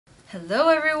Hello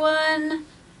everyone!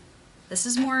 This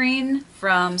is Maureen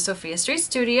from Sophia Street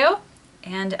Studio,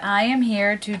 and I am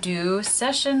here to do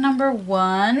session number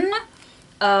 1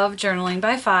 of Journaling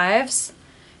by Fives,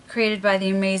 created by the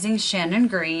amazing Shannon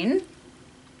Green.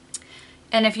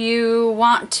 And if you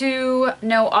want to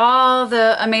know all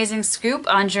the amazing scoop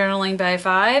on Journaling by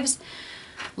Fives,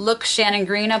 look Shannon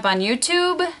Green up on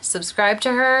YouTube, subscribe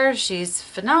to her, she's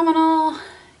phenomenal.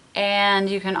 And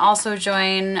you can also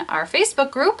join our Facebook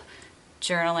group,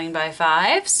 Journaling by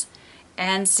Fives,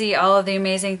 and see all of the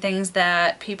amazing things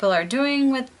that people are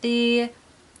doing with the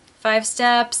 5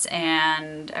 steps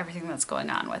and everything that's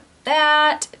going on with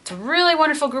that. It's a really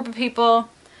wonderful group of people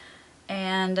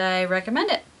and I recommend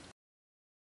it.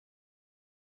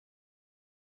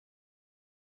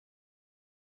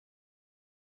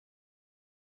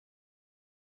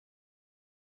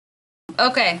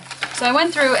 Okay, so I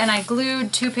went through and I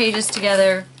glued 2 pages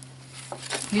together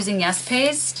using Yes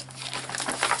Paste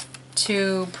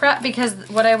to prep, because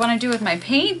what I want to do with my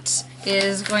paint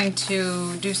is going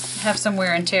to have some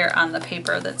wear and tear on the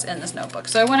paper that's in this notebook.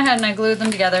 So I went ahead and I glued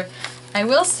them together. I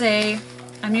will say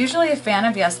I'm usually a fan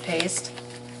of Yes Paste,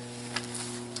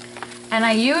 and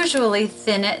I usually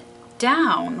thin it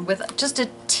down with just a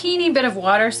teeny bit of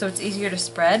water so it's easier to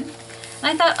spread. And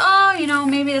I thought, oh, you know,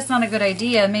 maybe that's not a good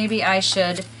idea. Maybe I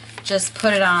should just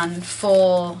put it on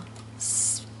full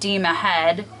steam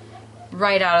ahead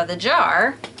right out of the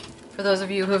jar. For those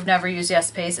of you who have never used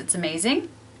Yes Paste, it's amazing.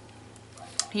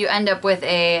 You end up with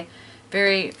a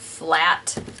very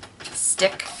flat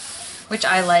stick, which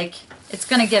I like. It's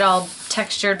going to get all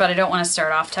textured, but I don't want to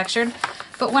start off textured.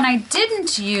 But when I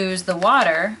didn't use the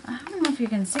water, I don't know if you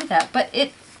can see that, but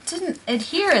it didn't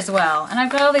adhere as well. And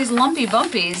I've got all these lumpy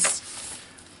bumpies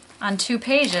on 2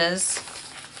 pages.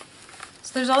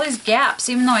 So there's all these gaps,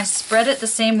 even though I spread it the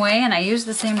same way and I used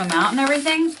the same amount and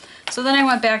everything. So then I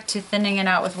went back to thinning it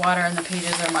out with water and the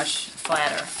pages are much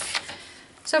flatter.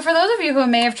 So for those of you who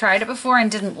may have tried it before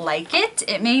and didn't like it,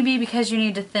 it may be because you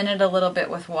need to thin it a little bit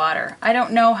with water. I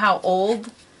don't know how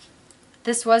old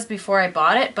this was before I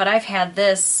bought it, but I've had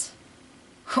this,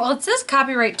 well, it says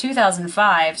copyright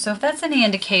 2005, so if that's any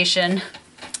indication,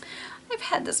 I've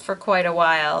had this for quite a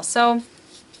while. So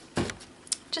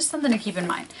just something to keep in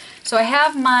mind. So I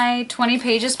have my 20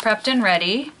 pages prepped and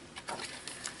ready.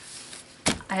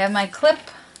 I have my clip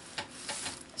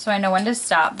so I know when to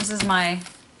stop. This is my,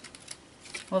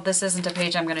 well, this isn't a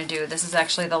page I'm going to do. This is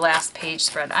actually the last page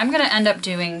spread. I'm going to end up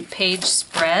doing page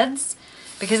spreads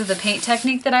because of the paint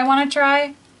technique that I want to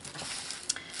try,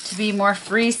 to be more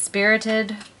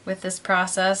free-spirited with this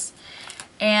process.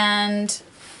 And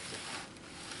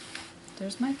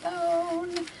there's my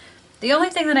phone. The only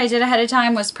thing that I did ahead of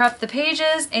time was prep the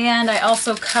pages, and I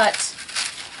also cut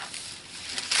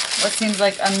what seems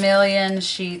like a million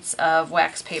sheets of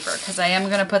wax paper, because I am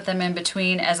going to put them in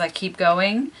between as I keep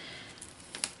going,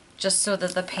 just so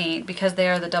that the paint, because they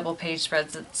are the double page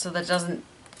spreads, so that it doesn't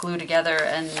glue together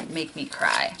and make me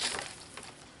cry.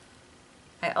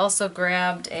 I also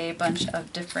grabbed a bunch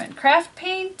of different craft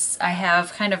paints. I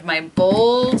have kind of my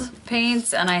bold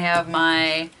paints, and I have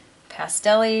my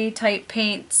pastel-y type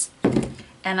paints,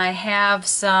 and I have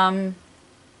some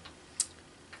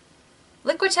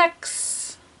Liquitex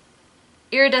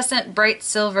iridescent bright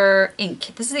silver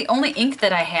ink. This is the only ink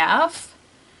that I have.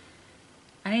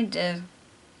 I need to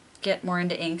get more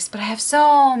into inks, but I have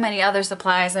so many other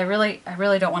supplies. I really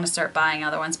don't want to start buying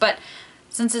other ones, but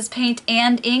since it's paint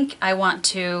and ink, I want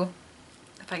to,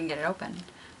 if I can get it open,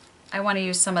 I want to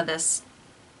use some of this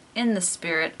in the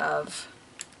spirit of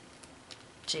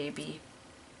JB5.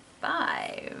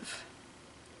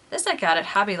 This I got at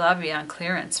Hobby Lobby on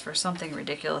clearance for something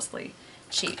ridiculously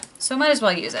cheap, so might as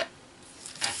well use it.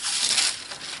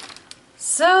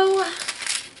 So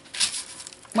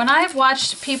when I've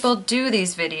watched people do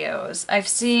these videos, I've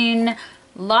seen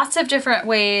lots of different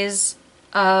ways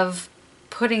of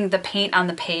putting the paint on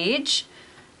the page.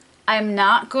 I'm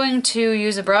not going to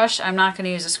use a brush, I'm not going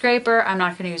to use a scraper, I'm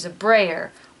not going to use a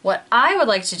brayer. What I would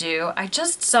like to do, I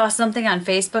just saw something on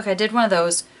Facebook. I did one of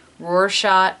those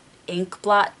Rorschach ink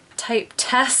blot type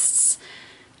tests.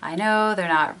 I know they're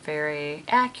not very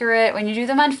accurate when you do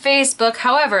them on Facebook.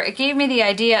 However, it gave me the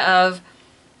idea of,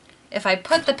 if I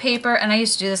put the paper, and I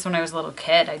used to do this when I was a little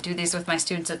kid, I do these with my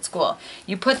students at school.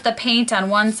 You put the paint on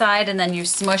one side and then you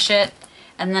smush it,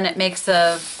 and then it makes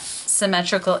a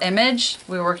symmetrical image.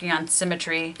 We were working on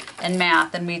symmetry in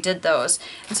math, and we did those.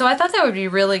 And so I thought that would be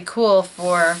really cool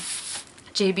for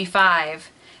JB5,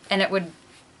 and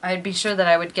I'd be sure that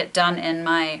I would get done in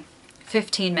my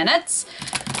 15 minutes.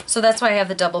 So that's why I have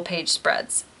the double page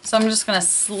spreads. So I'm just going to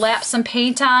slap some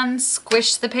paint on,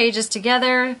 squish the pages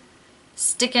together,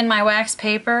 stick in my wax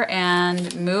paper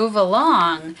and move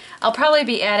along. I'll probably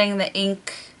be adding the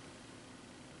ink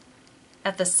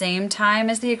at the same time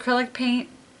as the acrylic paint.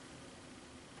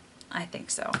 I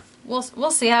think so.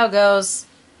 We'll see how it goes.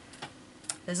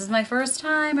 This is my first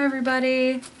time,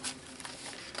 everybody.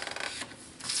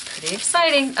 It's pretty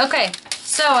exciting. Okay,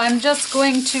 so I'm just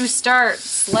going to start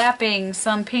slapping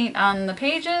some paint on the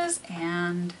pages,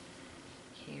 and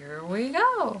here we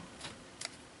go.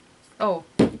 Oh,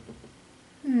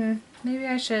 maybe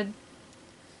I should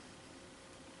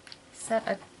set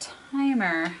a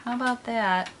timer. How about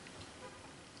that?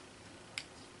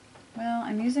 Well,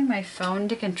 I'm using my phone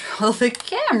to control the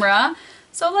camera,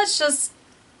 so let's just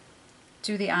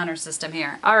do the honor system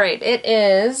here. All right, it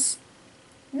is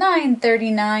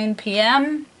 9:39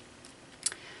 p.m.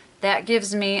 That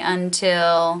gives me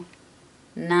until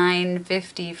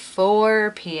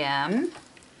 9:54 p.m.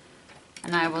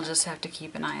 and I will just have to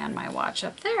keep an eye on my watch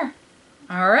up there.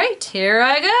 All right, here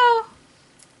I go.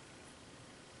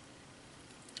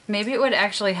 Maybe it would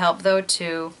actually help though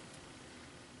to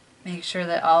make sure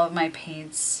that all of my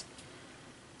paints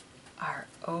are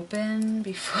open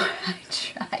before I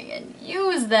try and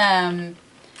use them.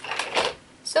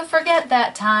 So forget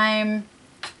that time.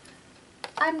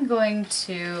 I'm going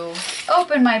to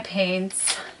open my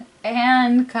paints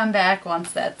and come back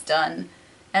once that's done,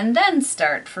 and then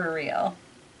start for real.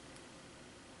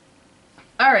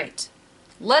 All right,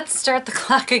 let's start the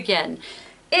clock again.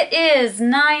 It is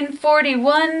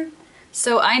 9:41,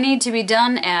 so I need to be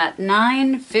done at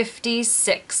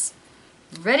 9:56.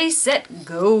 Ready, set,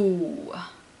 go.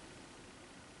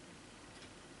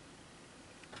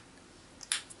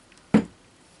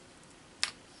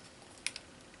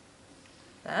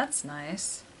 That's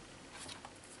nice.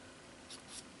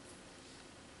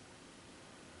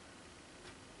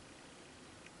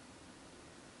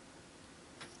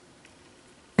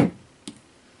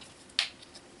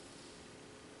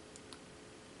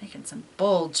 Making some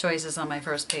bold choices on my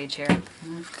first page here.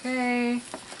 Okay.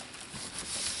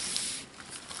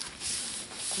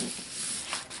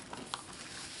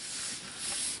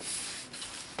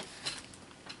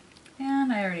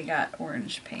 And I already got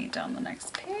orange paint on the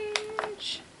next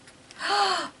page.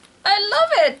 I love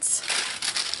it!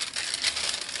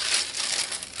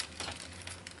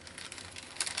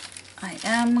 I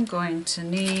am going to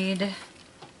need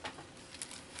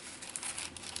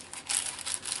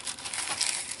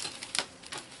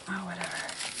whatever.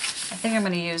 I think I'm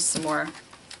going to use some more.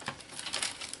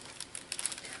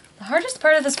 The hardest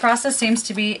part of this process seems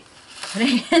to be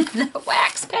putting in the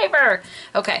wax paper.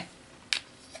 Okay.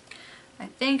 I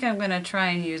think I'm going to try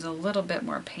and use a little bit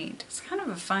more paint. It's kind of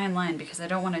a fine line because I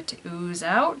don't want it to ooze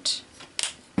out.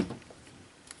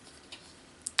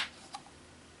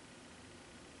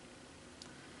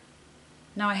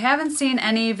 Now I haven't seen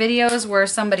any videos where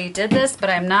somebody did this,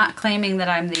 but I'm not claiming that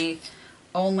I'm the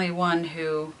only one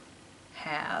who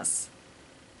has.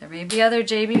 There may be other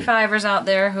JB5ers out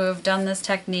there who have done this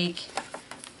technique.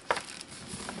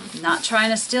 I'm not trying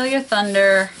to steal your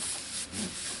thunder.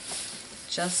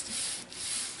 Just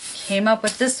came up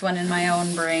with this one in my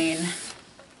own brain.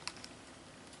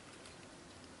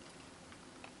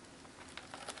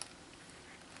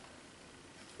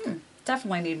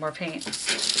 Definitely need more paint.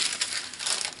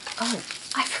 Oh,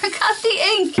 I forgot the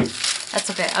ink! That's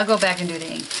okay, I'll go back and do the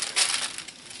ink.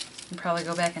 And probably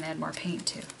go back and add more paint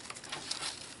too.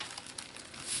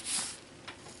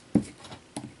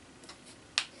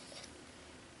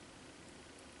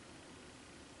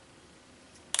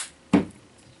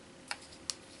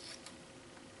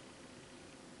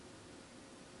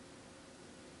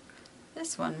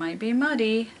 This one might be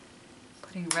muddy,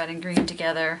 putting red and green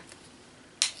together.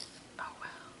 Oh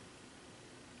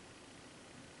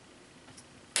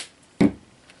well.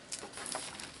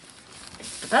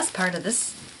 The best part of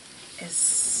this is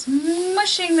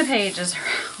smushing the pages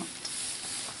around.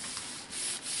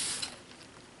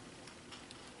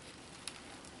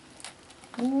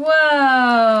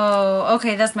 Whoa!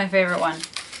 Okay, that's my favorite one.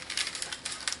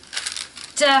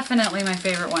 Definitely my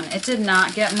favorite one. It did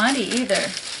not get muddy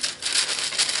either.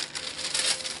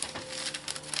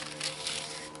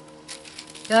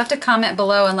 You'll have to comment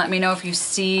below and let me know if you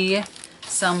see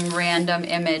some random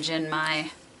image in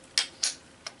my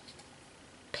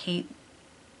paint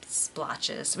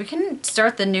splotches. We can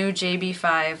start the new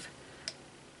JB5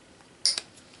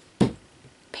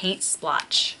 paint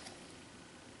splotch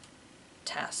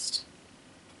test.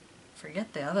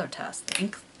 Forget the other test, the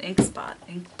ink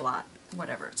blot,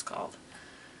 whatever it's called.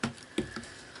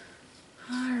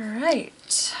 All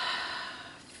right.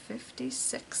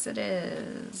 56 it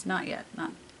is. Not yet,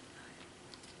 not.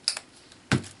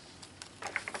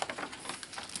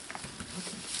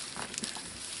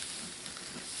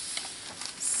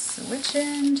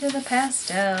 Switching to the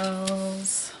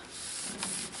pastels.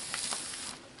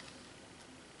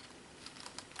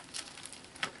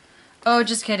 Oh,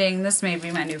 just kidding. This may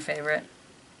be my new favorite.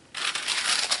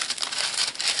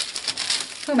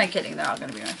 Who am I kidding? They're all going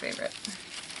to be my favorite.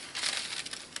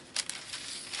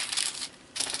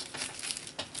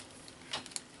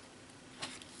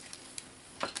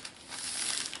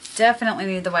 Definitely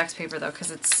need the wax paper though,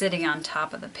 because it's sitting on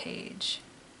top of the page.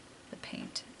 The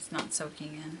paint is not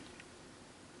soaking in.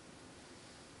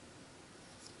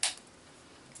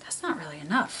 That's not really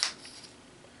enough.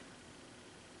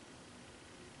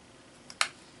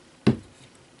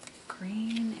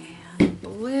 Green and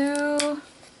blue.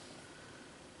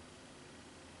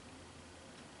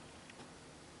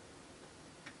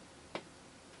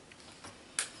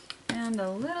 And a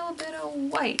little bit of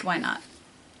white. Why not?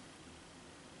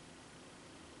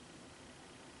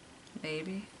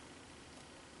 Maybe.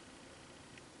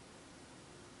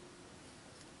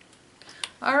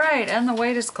 Alright, and the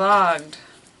white is clogged.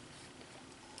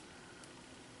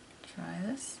 Try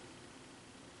this.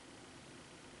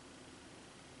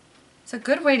 It's a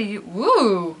good way to use,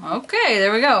 woo, okay,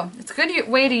 there we go. It's a good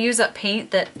way to use up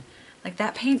paint that, like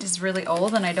that paint is really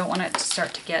old and I don't want it to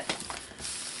start to get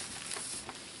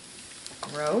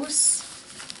gross.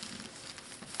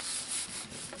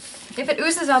 If it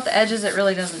oozes out the edges, it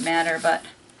really doesn't matter, but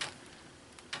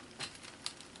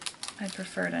I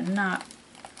prefer to not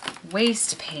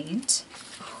waste paint.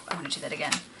 Oh, I want to do that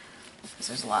again because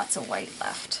there's lots of white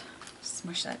left.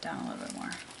 Smush that down a little bit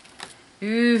more.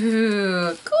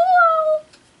 Ooh, cool!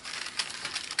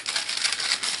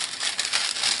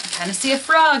 I kind of see a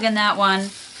frog in that one.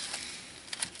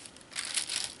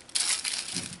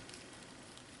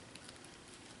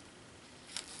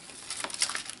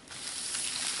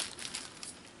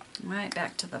 Right,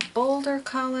 back to the bolder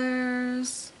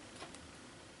colors.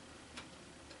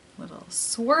 Little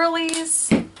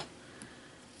swirlies.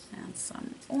 And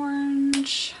some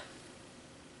orange.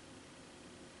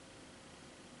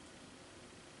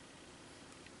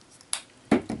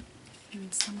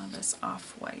 And some of this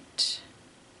off-white.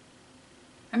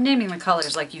 I'm naming the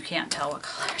colors like you can't tell what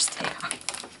colors they are.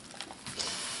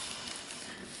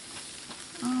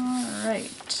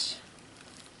 Alright.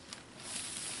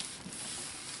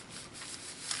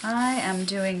 I am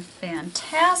doing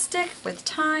fantastic with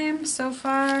time so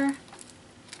far.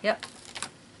 Yep.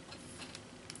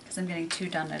 Because I'm getting 2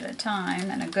 done at a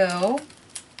time and a go.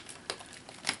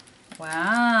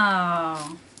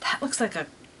 Wow. That looks like a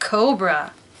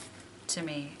cobra to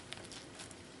me.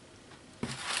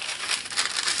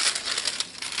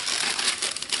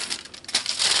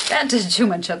 That did too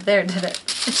much up there, did it?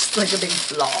 It's just like a big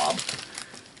blob.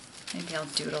 Maybe I'll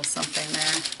doodle something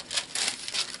there.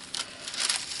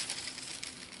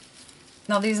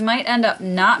 Now these might end up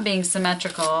not being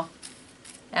symmetrical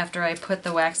after I put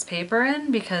the wax paper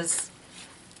in because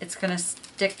it's going to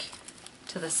stick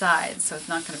to the sides, so it's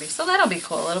not going to be, so that'll be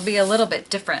cool. It'll be a little bit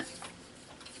different.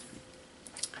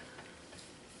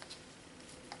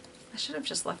 I should have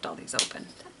just left all these open.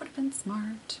 That would have been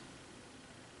smart.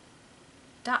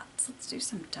 Dots. Let's do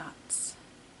some dots.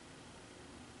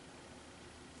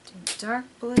 Do dark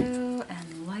blue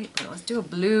and light blue. Let's do a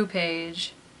blue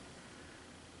page.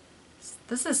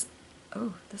 This is,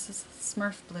 oh, this is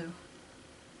Smurf blue.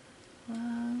 La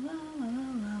la la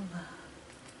la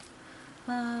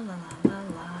la la la la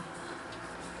la.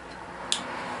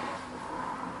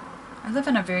 I live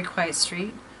in a very quiet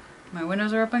street. My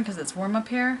windows are open because it's warm up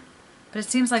here. But it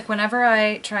seems like whenever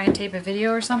I try and tape a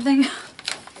video or something,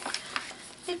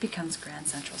 it becomes Grand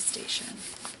Central Station,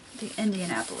 the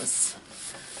Indianapolis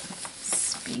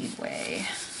Speedway.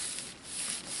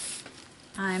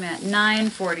 I'm at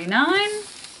 9:49.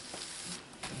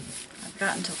 I've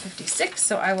got until 56,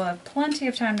 so I will have plenty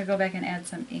of time to go back and add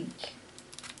some ink.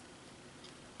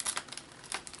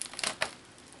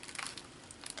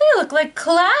 They look like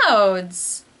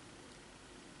clouds.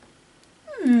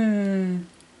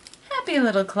 Happy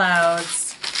little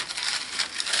clouds.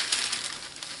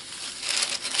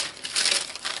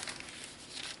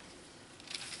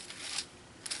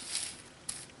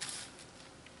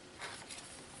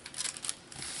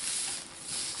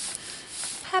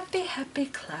 Happy, happy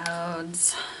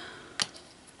clouds.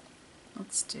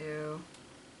 Let's do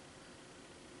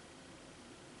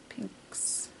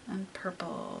pinks and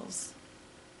purples.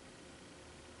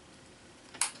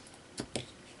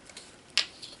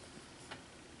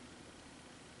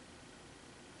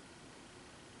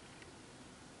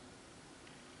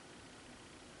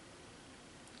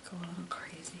 Go a little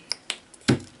crazy.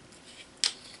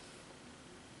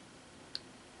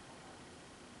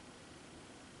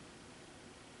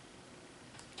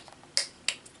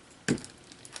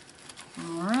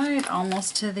 All right,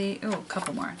 almost to the, oh, a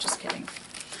couple more, just kidding.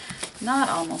 Not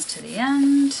almost to the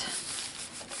end.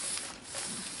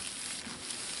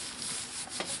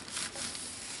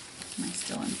 Am I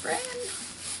still in frame?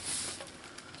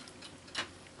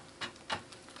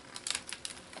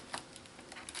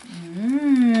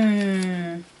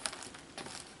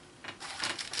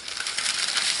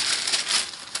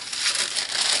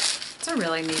 It's a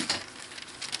really neat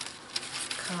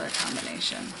color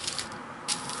combination.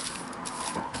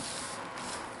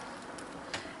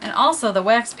 And also the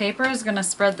wax paper is going to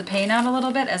spread the paint out a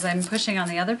little bit as I'm pushing on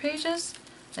the other pages.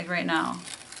 Like right now,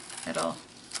 it'll,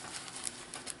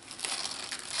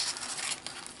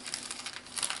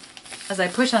 as I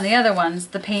push on the other ones,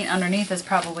 the paint underneath is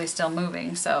probably still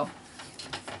moving, so.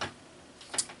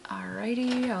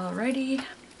 Alrighty, alrighty.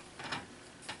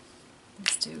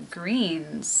 Let's do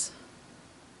greens.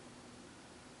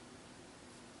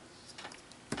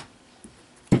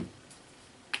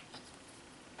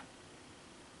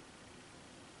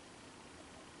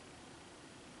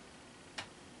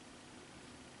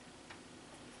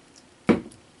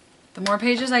 The more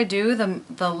pages I do,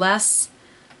 the less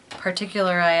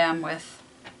particular I am with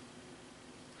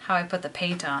how I put the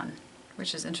paint on,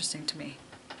 which is interesting to me.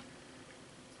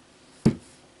 I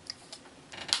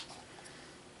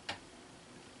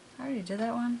already did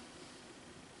that one.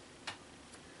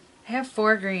 I have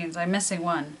 4 greens. I'm missing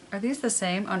one. Are these the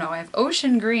same? Oh no, I have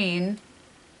Ocean Green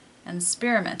and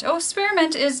Spearmint. Oh,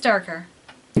 Spearmint is darker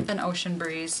than Ocean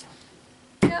Breeze.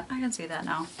 Yeah, I can see that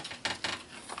now.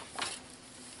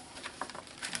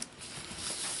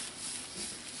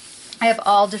 I have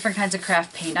all different kinds of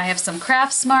craft paint. I have some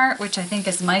Craft Smart, which I think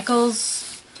is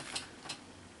Michael's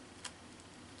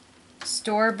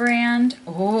store brand.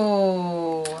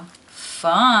 Oh,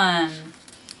 fun.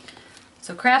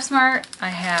 So Craft Smart, I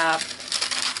have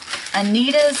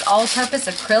Anita's All-Purpose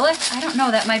Acrylic. I don't know,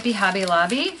 that might be Hobby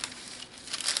Lobby.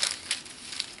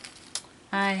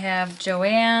 I have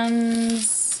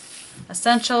Joann's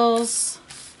Essentials,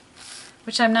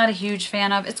 which I'm not a huge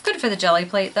fan of. It's good for the jelly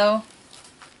plate though.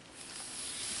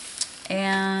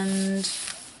 And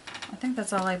I think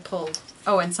that's all I pulled.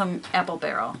 Oh, and some Apple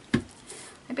Barrel.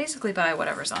 I basically buy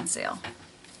whatever's on sale.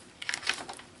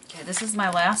 Okay, this is my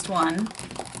last one.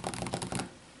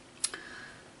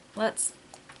 Let's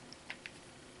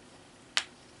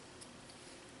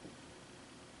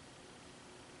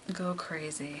go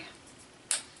crazy.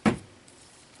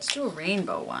 Let's do a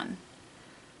rainbow one.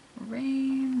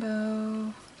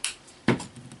 Rainbow.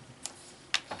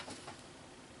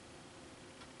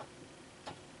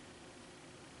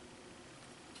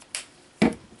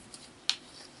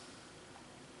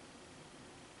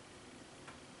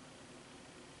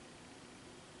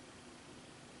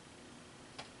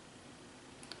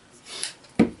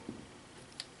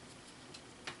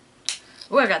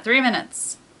 Oh, I've got 3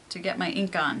 minutes to get my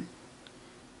ink on.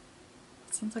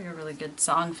 Sounds like a really good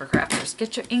song for crafters.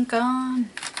 Get your ink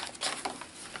on.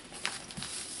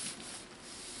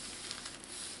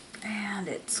 And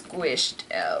it squished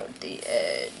out the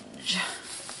edge.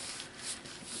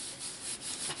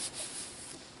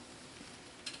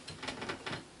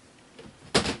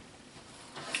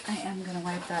 I am going to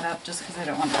wipe that up just because I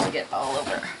don't want it to get all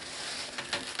over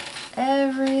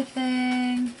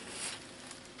everything.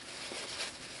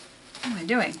 What am I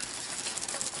doing?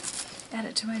 Add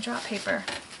it to my drop paper.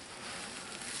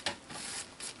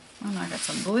 Oh, now I got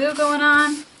some blue going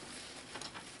on.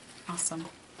 Awesome.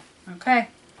 Okay. I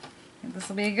think this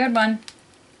will be a good one.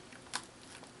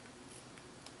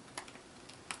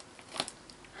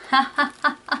 How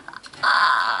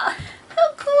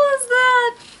cool is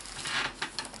that?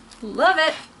 Love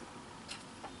it.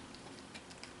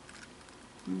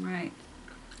 All right.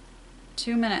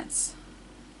 2 minutes.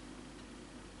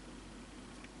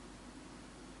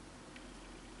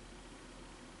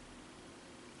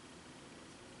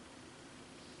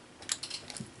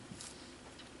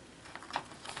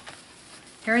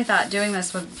 Harry thought doing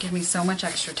this would give me so much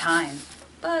extra time,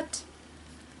 but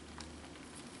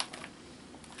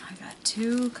I got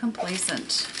too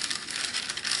complacent.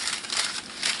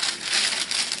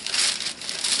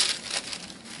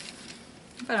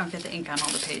 If I don't get the ink on all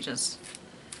the pages,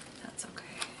 that's okay.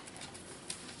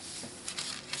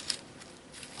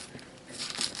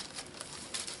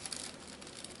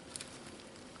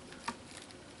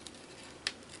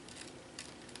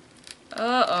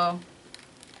 Uh-oh.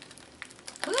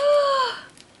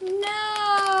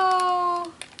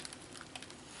 No!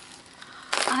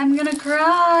 I'm gonna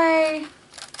cry.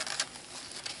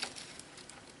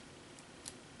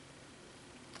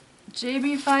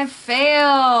 JB5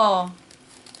 fail.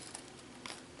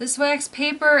 This wax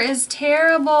paper is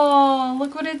terrible.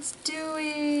 Look what it's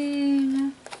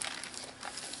doing.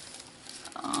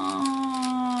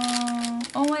 Oh,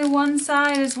 only one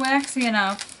side is waxy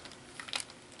enough.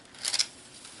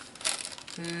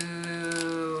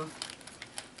 Boo.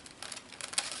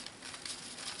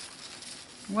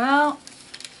 Well,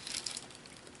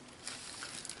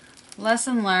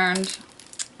 lesson learned.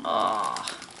 Oh.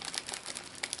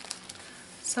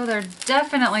 So they're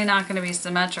definitely not going to be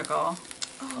symmetrical.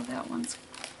 Oh, that one's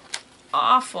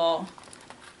awful.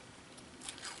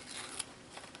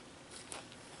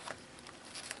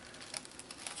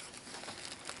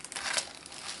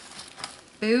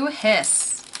 Boo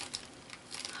hiss.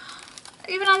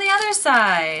 Even on the other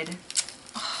side.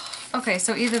 Okay,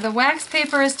 so either the wax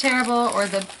paper is terrible or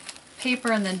the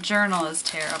paper in the journal is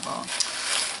terrible.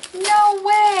 No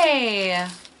way!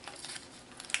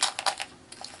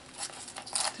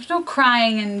 There's no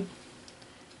crying and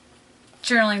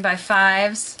journaling by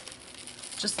fives.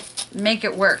 Just make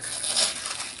it work.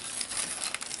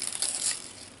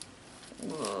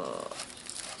 Whoa.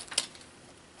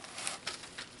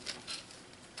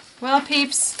 Well,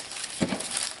 peeps,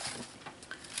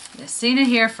 you've seen it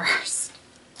here first.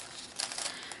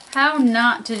 How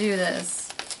not to do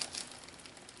this.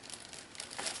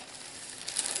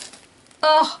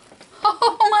 Oh,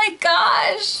 oh my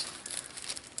gosh.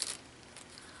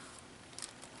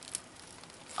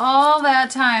 All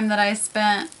that time that I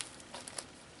spent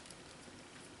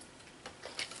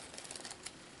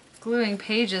gluing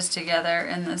pages together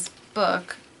in this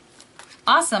book.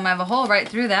 Awesome, I have a hole right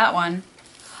through that one.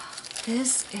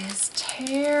 This is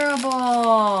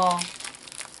terrible.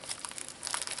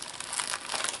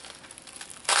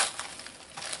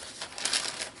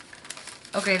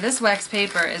 Okay, this wax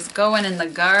paper is going in the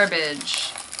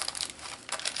garbage.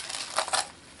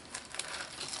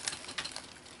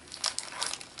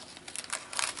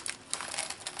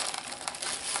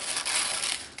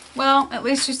 Well, at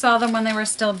least you saw them when they were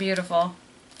still beautiful.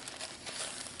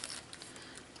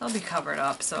 They'll be covered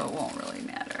up, so it won't really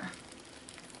matter.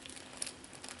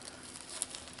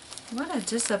 What a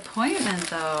disappointment,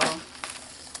 though.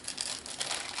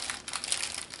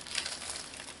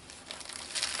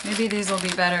 Maybe these will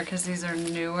be better because these are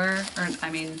newer, or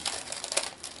I mean,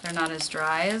 they're not as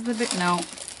dry as the big, no.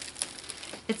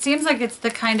 It seems like it's the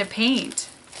kind of paint.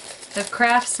 The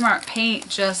Craft Smart paint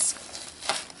just,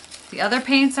 the other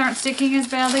paints aren't sticking as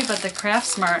badly, but the Craft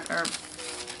Smart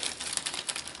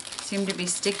seem to be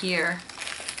stickier.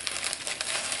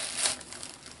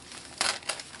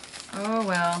 Oh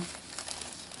well.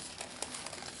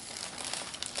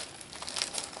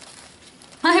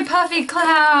 My puffy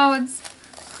clouds!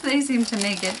 They seem to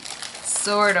make it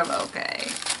sort of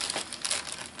okay.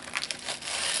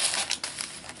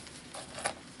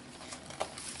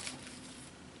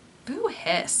 Boo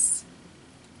hiss.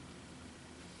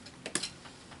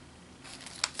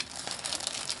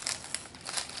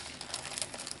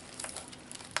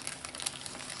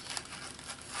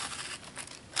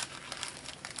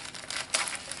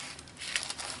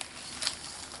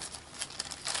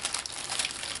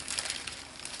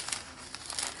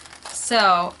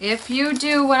 So, if you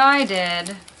do what I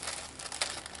did,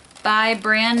 buy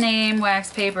brand name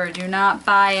wax paper. Do not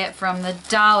buy it from the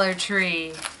Dollar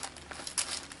Tree.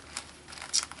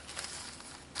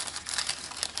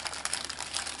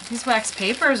 These wax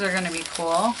papers are going to be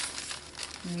cool.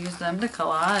 Use them to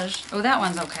collage. Oh, that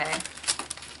one's okay.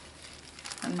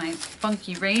 And my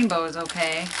funky rainbow is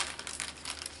okay.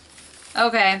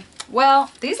 Okay,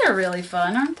 well, these are really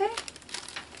fun, aren't they?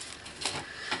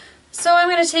 So I'm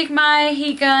going to take my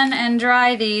heat gun and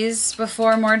dry these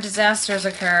before more disasters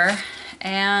occur,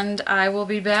 and I will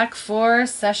be back for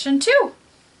session 2.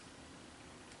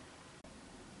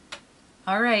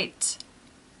 Alright,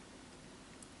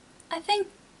 I think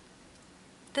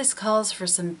this calls for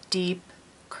some deep,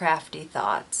 crafty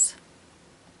thoughts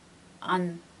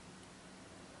on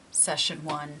session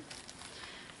 1.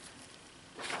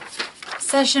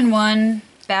 Session 1,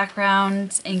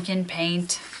 backgrounds, ink and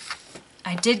paint.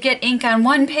 I did get ink on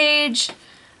one page.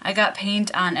 I got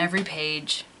paint on every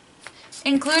page,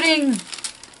 including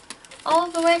all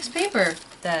of the wax paper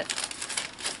that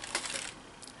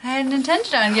I hadn't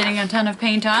intended on getting a ton of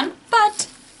paint on, but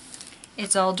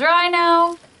it's all dry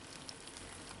now.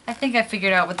 I think I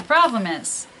figured out what the problem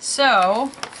is.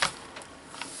 So,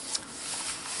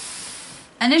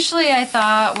 initially I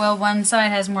thought, well, one side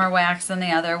has more wax than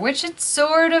the other, which it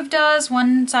sort of does.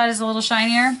 One side is a little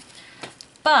shinier,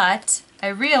 but I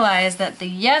realized that the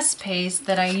Yes paste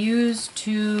that I used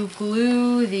to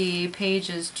glue the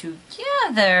pages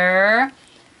together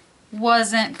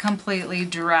wasn't completely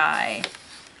dry.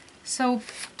 So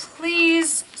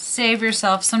please save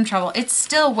yourself some trouble. It's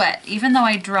still wet, even though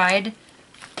I dried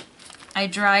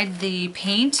the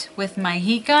paint with my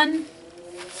heat gun.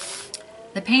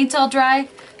 The paint's all dry,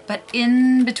 but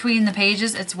in between the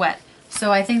pages it's wet.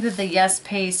 So I think that the Yes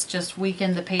paste just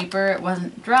weakened the paper. It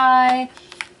wasn't dry,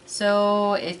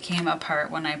 so it came apart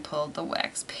when I pulled the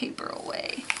wax paper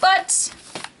away. But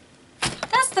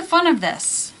that's the fun of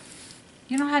this.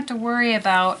 You don't have to worry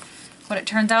about what it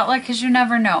turns out like, because you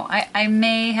never know. I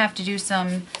may have to do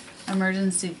some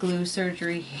emergency glue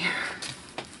surgery here.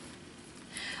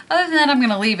 Other than that, I'm going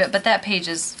to leave it, but that page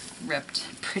is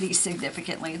ripped pretty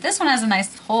significantly. This one has a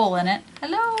nice hole in it.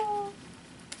 Hello!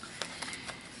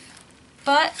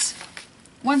 But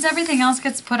once everything else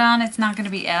gets put on, it's not going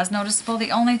to be as noticeable.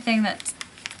 The only thing that's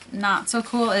not so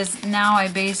cool is now I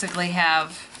basically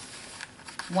have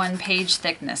one page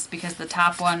thickness because the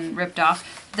top one ripped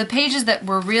off. The pages that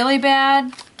were really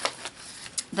bad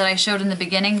that I showed in the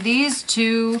beginning, these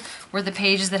two were the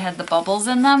pages that had the bubbles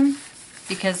in them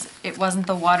because it wasn't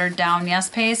the watered down Yes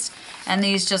paste, and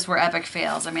these just were epic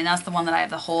fails. I mean, that's the one that I have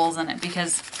the holes in it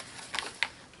because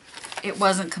it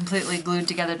wasn't completely glued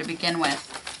together to begin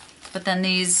with. But then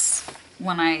these,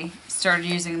 when I started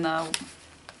using the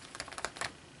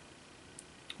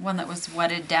one that was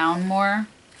wetted down more,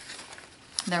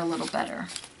 they're a little better.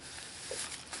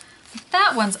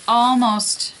 That one's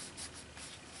almost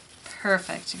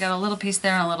perfect. You got a little piece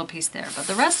there and a little piece there, but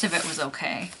the rest of it was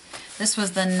okay. This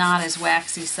was the not as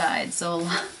waxy side, so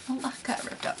a lot got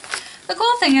ripped up. The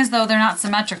cool thing is, though, they're not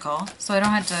symmetrical, so I don't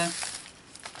have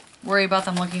to worry about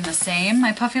them looking the same.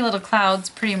 My puffy little clouds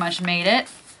pretty much made it.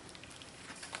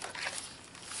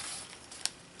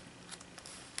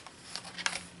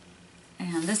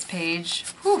 And this page,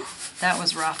 whew, that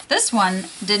was rough. This one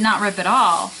did not rip at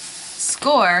all.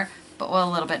 Score, but well,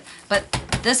 a little bit. But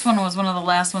this one was one of the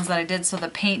last ones that I did, so the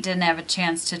paint didn't have a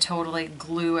chance to totally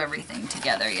glue everything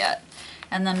together yet.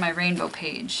 And then my rainbow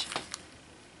page,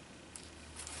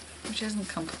 which isn't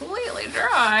completely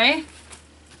dry,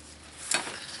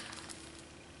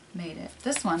 made it.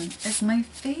 This one is my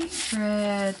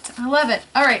favorite. I love it.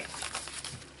 All right.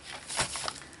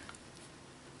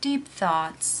 Deep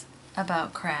thoughts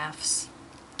about crafts.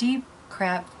 Deep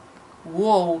crafty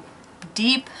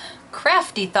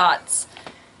thoughts.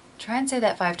 Try and say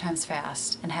that 5 times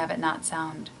fast and have it not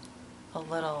sound a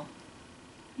little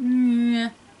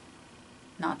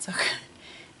not so good.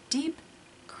 Deep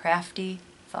crafty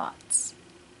thoughts.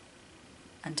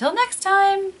 Until next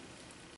time.